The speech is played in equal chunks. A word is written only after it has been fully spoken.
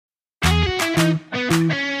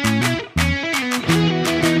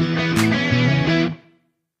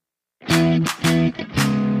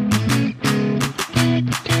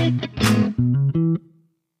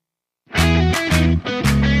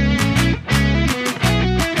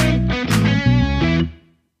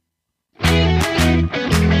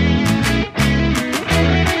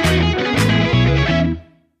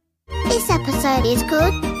is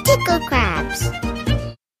called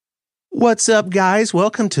Ticklecrabs. What's up, guys?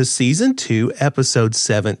 Welcome to Season 2, Episode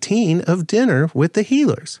 17 of Dinner with the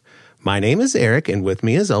Healers. My name is Eric, and with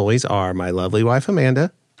me, as always, are my lovely wife,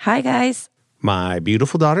 Amanda. Hi, guys. My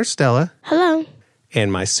beautiful daughter, Stella. Hello.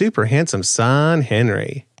 And my super handsome son,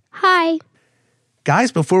 Henry. Hi.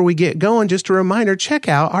 Guys, before we get going, just a reminder, check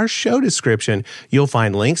out our show description. You'll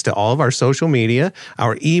find links to all of our social media,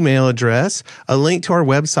 our email address, a link to our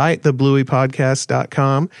website,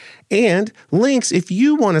 theblueypodcast.com, and links if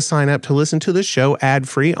you want to sign up to listen to the show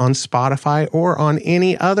ad-free on Spotify or on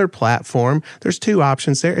any other platform. There's two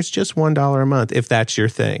options there. It's just $1 a month if that's your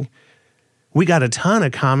thing. We got a ton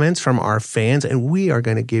of comments from our fans, and we are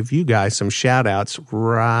going to give you guys some shout-outs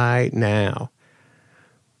right now.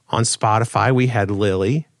 On Spotify, we had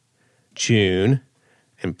Lily, June,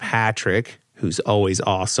 and Patrick, who's always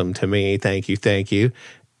awesome to me. Thank you, thank you.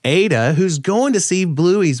 Ada, who's going to see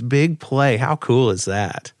Bluey's big play. How cool is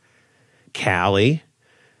that? Callie,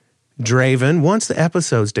 Draven wants the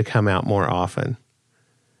episodes to come out more often.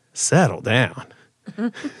 Settle down.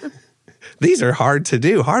 These are hard to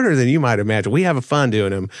do, harder than you might imagine. We have fun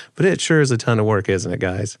doing them, but it sure is a ton of work, isn't it,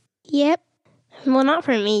 guys? Yep. Well, not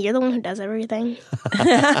for me. You're the one who does everything.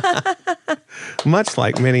 Much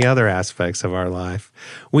like many other aspects of our life.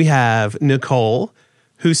 We have Nicole,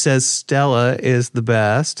 who says Stella is the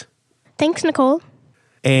best. Thanks, Nicole.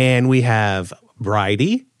 And we have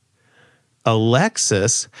Bridie,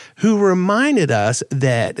 Alexis, who reminded us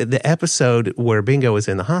that the episode where Bingo was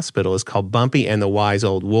in the hospital is called Bumpy and the Wise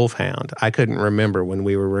Old Wolfhound. I couldn't remember when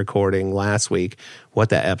we were recording last week what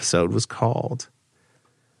that episode was called.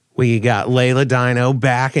 We got Layla Dino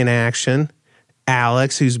back in action.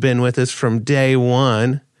 Alex, who's been with us from day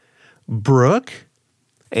one. Brooke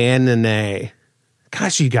and Nene.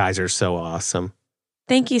 Gosh, you guys are so awesome.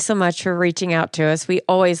 Thank you so much for reaching out to us. We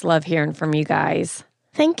always love hearing from you guys.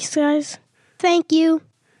 Thanks, guys. Thank you.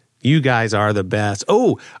 You guys are the best.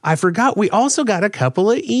 Oh, I forgot. We also got a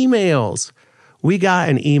couple of emails. We got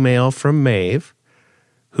an email from Maeve,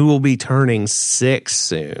 who will be turning 6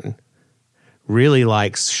 soon. Really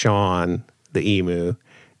likes Sean, the emu,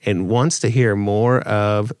 and wants to hear more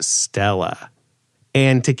of Stella.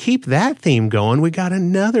 And to keep that theme going, we got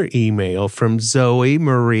another email from Zoe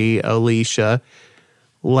Marie Alicia,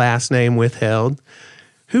 last name withheld,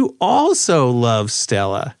 who also loves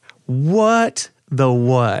Stella. What the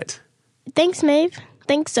what? Thanks, Maeve.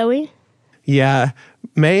 Thanks, Zoe. Yeah,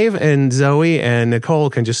 Maeve and Zoe and Nicole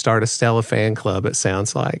can just start a Stella fan club, it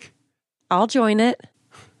sounds like. I'll join it.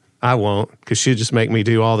 I won't, because she'll just make me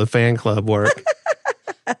do all the fan club work.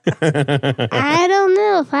 I don't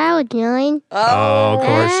know if I would join. Oh, of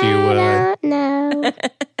course you would. I don't know.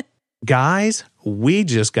 Guys, we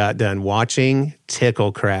just got done watching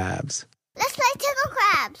Ticklecrabs. Let's play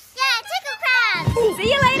Ticklecrabs. Yeah, Ticklecrabs.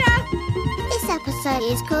 See you later. This episode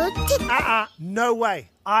is called No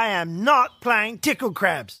way. I am not playing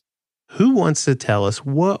Ticklecrabs. Who wants to tell us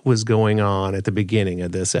what was going on at the beginning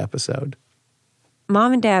of this episode?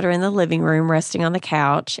 Mom and Dad are in the living room resting on the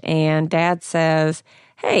couch, and Dad says,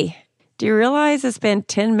 "Hey, do you realize it's been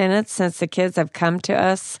 10 minutes since the kids have come to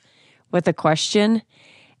us with a question?"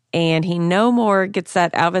 And he no more gets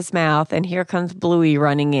that out of his mouth, and here comes Bluey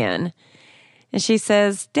running in. And she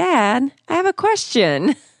says, "Dad, I have a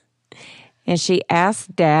question." And she asks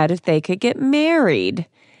Dad if they could get married.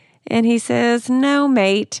 And he says, "No,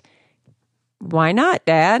 mate." "Why not,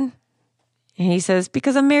 Dad?" And he says,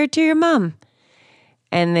 "Because I'm married to your mom."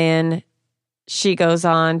 And then she goes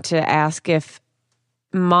on to ask if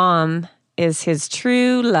Mom is his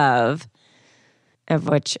true love, of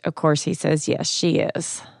which, of course, he says, yes, she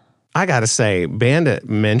is. I got to say, Bandit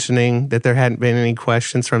mentioning that there hadn't been any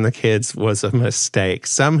questions from the kids was a mistake.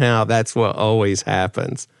 Somehow that's what always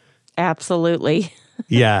happens. Absolutely.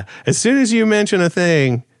 Yeah. As soon as you mention a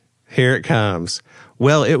thing, here it comes.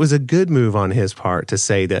 Well, it was a good move on his part to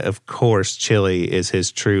say that, of course, Chili is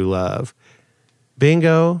his true love.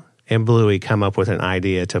 Bingo and Bluey come up with an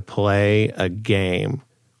idea to play a game.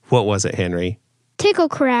 What was it, Henry?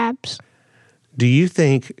 Ticklecrabs. Do you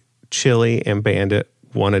think Chili and Bandit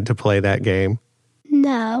wanted to play that game?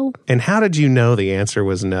 No. And how did you know the answer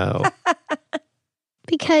was no?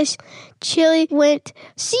 Because Chili went,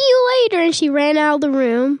 "See you later," and she ran out of the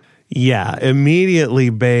room. Yeah,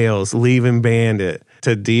 immediately bails, leaving Bandit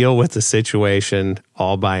to deal with the situation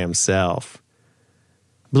all by himself.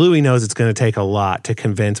 Bluey knows it's going to take a lot to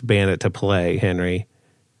convince Bandit to play, Henry.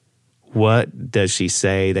 What does she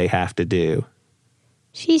say they have to do?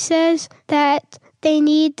 She says that they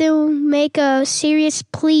need to make a serious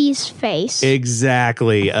please face.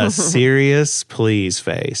 Exactly, a serious please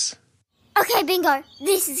face. Okay, Bingo,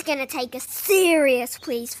 this is gonna take a serious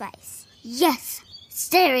please face. Yes,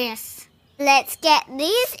 serious. Let's get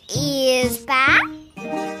these ears back.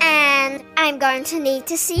 And I'm going to need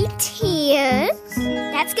to see tears.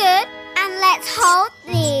 That's good. And let's hold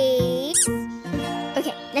these.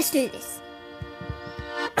 Okay, let's do this.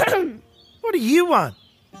 What do you want?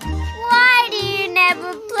 Why do you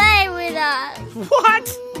never play with us?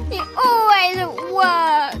 What? You're always at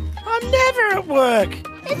work. I'm never at work.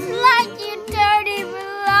 It's like you don't even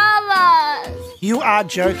love us. You are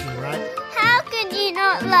joking, right? How could you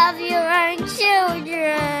not love your own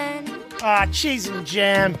children? Ah, cheese and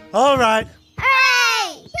jam. All right.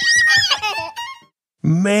 Hooray!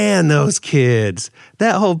 Man, those kids.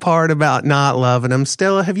 That whole part about not loving them.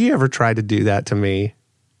 Stella, have you ever tried to do that to me?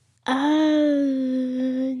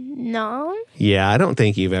 No. Yeah, I don't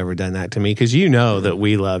think you've ever done that to me because you know that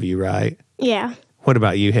we love you, right? Yeah. What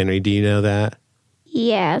about you, Henry? Do you know that?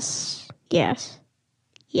 Yes.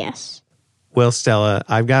 Well, Stella,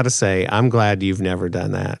 I've got to say, I'm glad you've never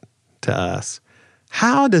done that to us.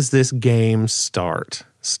 How does this game start,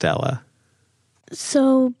 Stella?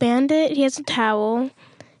 So Bandit, he has a towel.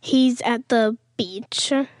 He's at the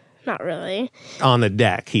beach. Not really. On the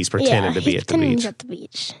deck. He's pretending to be at the beach. He's at the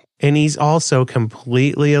beach. And he's also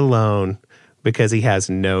completely alone because he has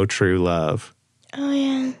no true love. Oh,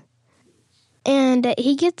 yeah. And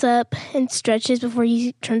he gets up and stretches before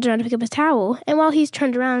he turns around to pick up his towel. And while he's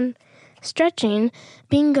turned around stretching,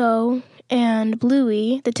 Bingo and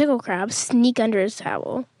Bluey, the Ticklecrabs, sneak under his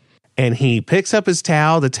towel. And he picks up his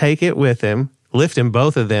towel to take it with him, lifting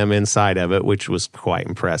both of them inside of it, which was quite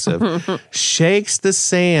impressive, shakes the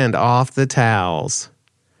sand off the towels,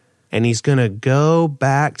 and he's going to go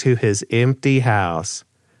back to his empty house.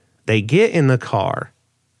 They get in the car,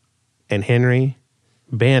 and Henry,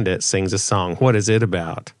 Bandit sings a song. What is it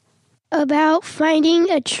about? About finding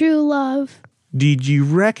a true love. Did you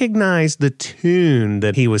recognize the tune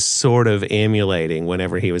that he was sort of emulating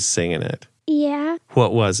whenever he was singing it? Yeah.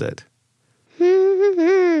 What was it?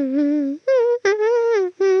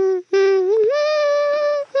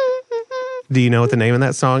 Do you know what the name of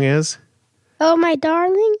that song is? Oh, my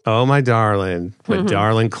darling. Oh, my darling. My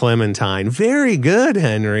darling Clementine. Very good,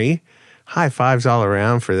 Henry. High fives all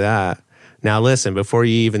around for that. Now, listen, before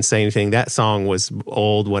you even say anything, that song was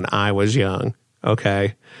old when I was young,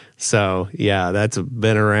 okay? So, yeah, that's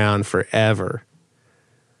been around forever.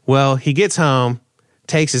 Well, he gets home,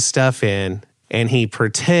 takes his stuff in, and he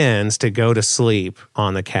pretends to go to sleep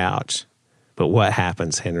on the couch. But what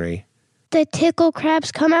happens, Henry? The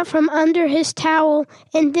Ticklecrabs come out from under his towel,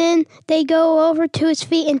 and then they go over to his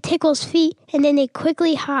feet and tickle his feet, and then they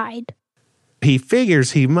quickly hide. He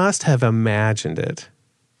figures he must have imagined it,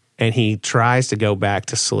 and he tries to go back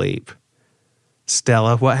to sleep.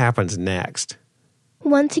 Stella, what happens next?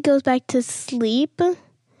 Once he goes back to sleep,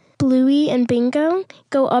 Bluey and Bingo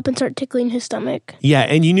go up and start tickling his stomach. Yeah,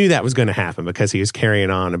 and you knew that was going to happen because he was carrying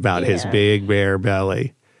on about his big bare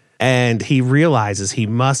belly. And he realizes he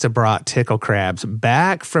must have brought Ticklecrabs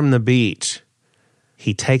back from the beach.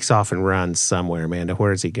 He takes off and runs somewhere, Amanda.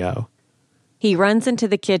 Where does he go? He runs into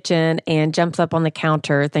the kitchen and jumps up on the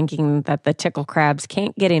counter thinking that the Ticklecrabs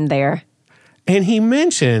can't get him there. And he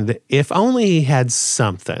mentioned if only he had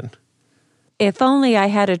something. If only I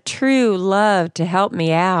had a true love to help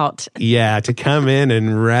me out. Yeah, to come in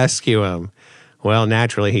and rescue him. Well,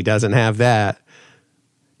 naturally, he doesn't have that.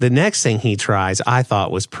 The next thing he tries, I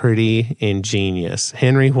thought, was pretty ingenious.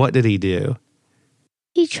 Henry, what did he do?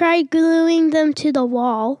 He tried gluing them to the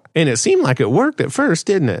wall. And it seemed like it worked at first,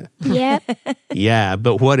 didn't it? Yep. Yeah,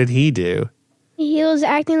 but what did he do? He was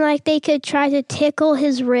acting like they could try to tickle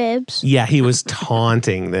his ribs. Yeah, he was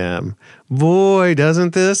taunting them. Boy,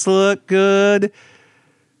 doesn't this look good?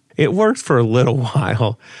 It worked for a little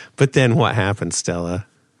while, but then what happened, Stella?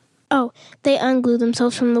 Oh, they unglue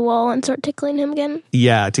themselves from the wall and start tickling him again.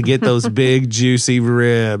 Yeah, to get those big, juicy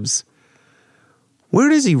ribs. Where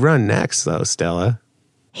does he run next, though, Stella?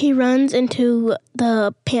 He runs into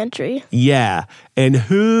the pantry. Yeah, and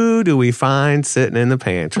who do we find sitting in the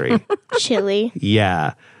pantry? Chili.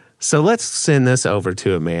 Yeah, so let's send this over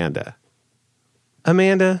to Amanda.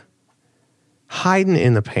 Amanda, hiding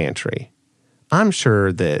in the pantry. I'm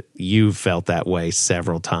sure that you've felt that way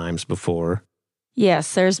several times before.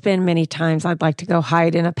 Yes, there's been many times I'd like to go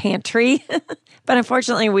hide in a pantry, but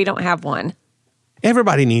unfortunately we don't have one.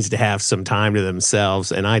 Everybody needs to have some time to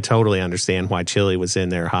themselves, and I totally understand why Chili was in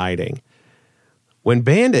there hiding. When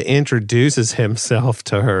Bandit introduces himself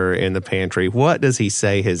to her in the pantry, what does he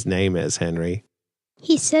say his name is, Henry?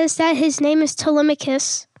 He says that his name is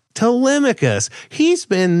Telemachus. Telemachus. He's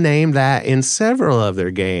been named that in several of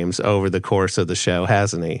their games over the course of the show,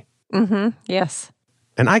 hasn't he? Mm-hmm. Yes.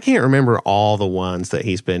 And I can't remember all the ones that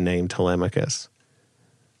he's been named Telemachus,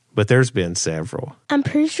 but there's been several. I'm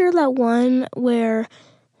pretty sure that one where...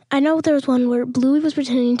 I know there was one where Bluey was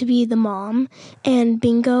pretending to be the mom, and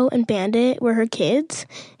Bingo and Bandit were her kids.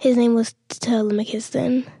 His name was Telemachus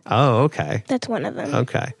then. Oh, okay. That's one of them.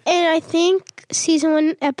 Okay. And I think season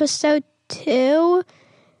 1, episode 2,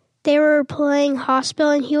 they were playing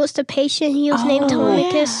hospital, and he was the patient. He was named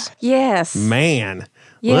Telemachus. Yes. Man,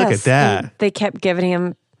 Yes. look at that. And they kept giving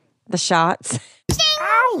him the shots.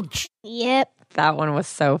 Ouch! Yep, That one was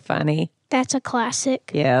so funny. that's a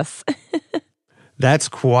classic. Yes. That's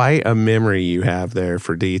quite a memory you have there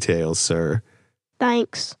for details, sir.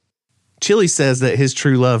 Thanks. Chili says that his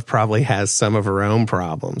true love probably has some of her own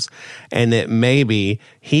problems and that maybe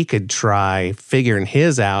he could try figuring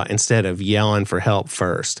his out instead of yelling for help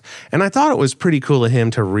first. And I thought it was pretty cool of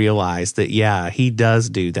him to realize that, yeah, he does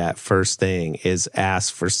do that first thing, is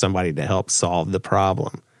ask for somebody to help solve the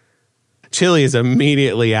problem. Chili is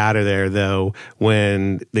immediately out of there, though,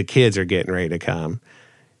 when the kids are getting ready to come.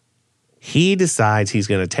 He decides he's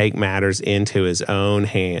going to take matters into his own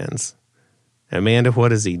hands. Amanda, what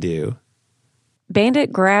does he do?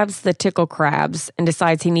 Bandit grabs the Ticklecrabs and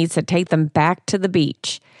decides he needs to take them back to the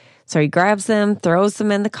beach. So he grabs them, throws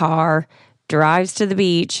them in the car, drives to the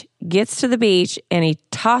beach, gets to the beach, and he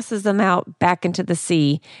tosses them out back into the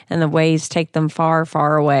sea, and the waves take them far,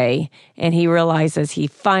 far away. And he realizes he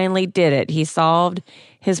finally did it. He solved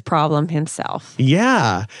his problem himself.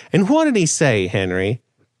 Yeah. And what did he say, Henry?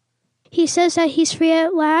 He says that he's free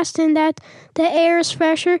at last and that the air is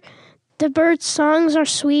fresher, the birds' songs are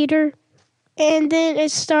sweeter. And then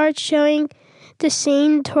it starts showing the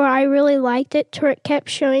scene to where I really liked it, to where it kept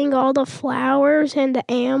showing all the flowers and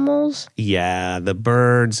the animals. Yeah, the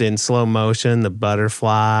birds in slow motion, the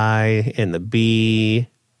butterfly and the bee.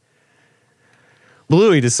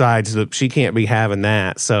 Bluey decides that she can't be having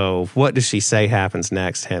that. So what does she say happens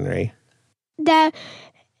next, Henry? That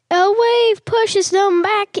a wave pushes them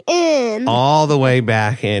back in. All the way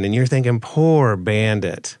back in. And you're thinking, poor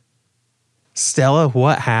Bandit. Stella,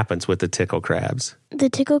 what happens with the Ticklecrabs? The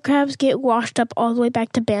Ticklecrabs get washed up all the way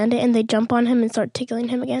back to Bandit, and they jump on him and start tickling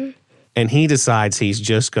him again. And he decides he's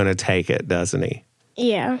just going to take it, doesn't he?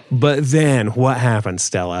 Yeah. But then what happens,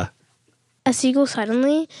 Stella? A seagull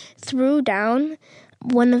suddenly threw down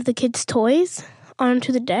one of the kids' toys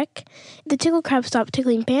onto the deck. The Ticklecrabs stopped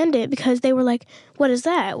tickling Bandit because they were like, what is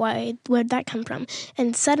that? Where'd that come from?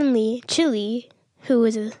 And suddenly, Chili, who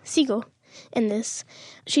is a seagull in this,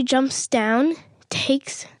 she jumps down,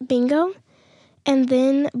 takes Bingo, and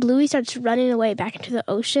then Bluey starts running away back into the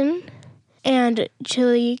ocean. And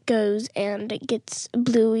Chili goes and gets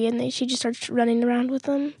Bluey, and then she just starts running around with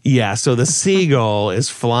them. Yeah, so the seagull is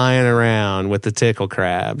flying around with the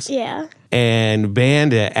Ticklecrabs. Yeah. And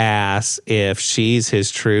Bandit asks if she's his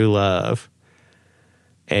true love.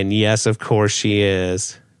 And yes, of course she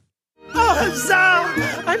is. Oh,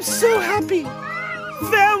 Zal, I'm so happy.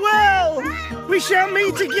 Farewell. We shall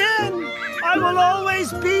meet again. I will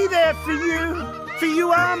always be there for you. For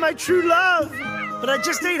you are my true love. But I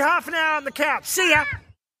just need half an hour on the couch. See ya.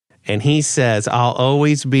 And he says, I'll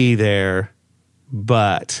always be there,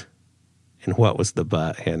 but... And what was the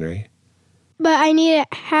but, Henry? But I need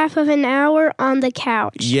half of an hour on the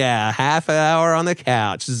couch. Yeah, half an hour on the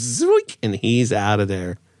couch. Zoink, and he's out of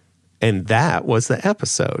there. And that was the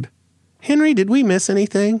episode. Henry, did we miss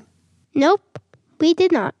anything? Nope, we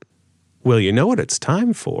did not. Well, you know what it's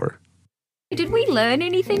time for. Did we learn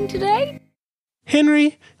anything today?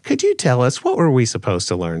 Henry, could you tell us what were we supposed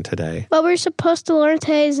to learn today? What we're supposed to learn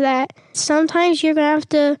today is that sometimes you're going to have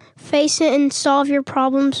to face it and solve your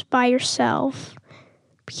problems by yourself.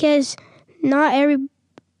 Because not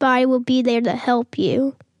everybody will be there to help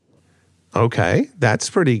you. Okay, that's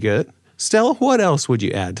pretty good. Stella, what else would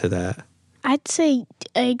you add to that? I'd say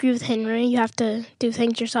I agree with Henry. You have to do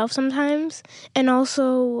things yourself sometimes. And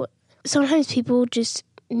also, sometimes people just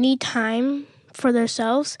need time for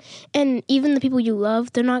themselves. And even the people you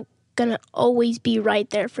love, they're not going to always be right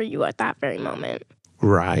there for you at that very moment.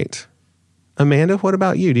 Right. Amanda, what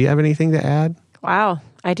about you? Do you have anything to add? Wow,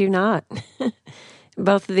 I do not.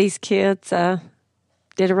 Both of these kids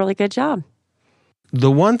did a really good job. The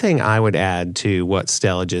one thing I would add to what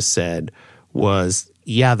Stella just said was,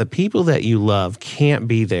 yeah, the people that you love can't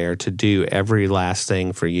be there to do every last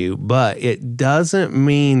thing for you, but it doesn't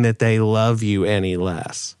mean that they love you any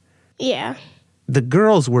less. Yeah. The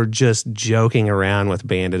girls were just joking around with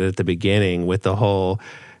Bandit at the beginning with the whole,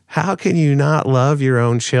 how can you not love your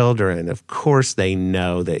own children? Of course they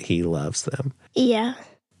know that he loves them. Yeah.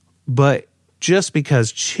 But just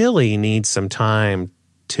because Chili needs some time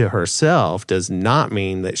to herself does not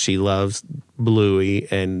mean that she loves Bluey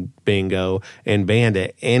and Bingo and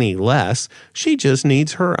Bandit any less. She just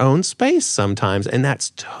needs her own space sometimes, and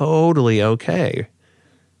that's totally okay.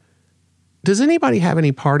 Does anybody have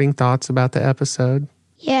any parting thoughts about the episode?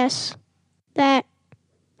 Yes. That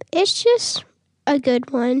it's just a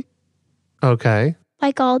good one. Okay.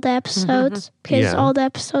 Like all the episodes. Because all the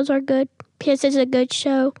episodes are good. Because it's a good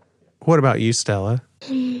show. What about you, Stella?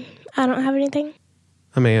 I don't have anything.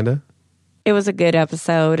 Amanda? It was a good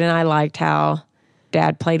episode, and I liked how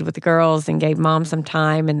Dad played with the girls and gave Mom some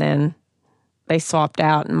time, and then they swapped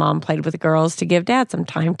out, and Mom played with the girls to give Dad some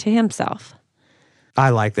time to himself. I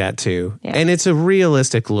like that too. Yeah. And it's a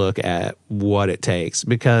realistic look at what it takes,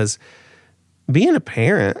 because being a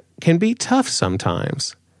parent can be tough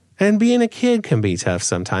sometimes. And being a kid can be tough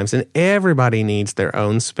sometimes. And everybody needs their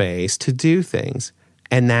own space to do things.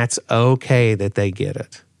 And that's okay that they get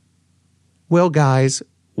it. Well, guys,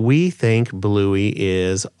 we think Bluey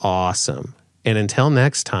is awesome. And until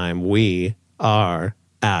next time, we are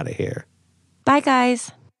out of here. Bye,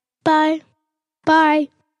 guys. Bye. Bye.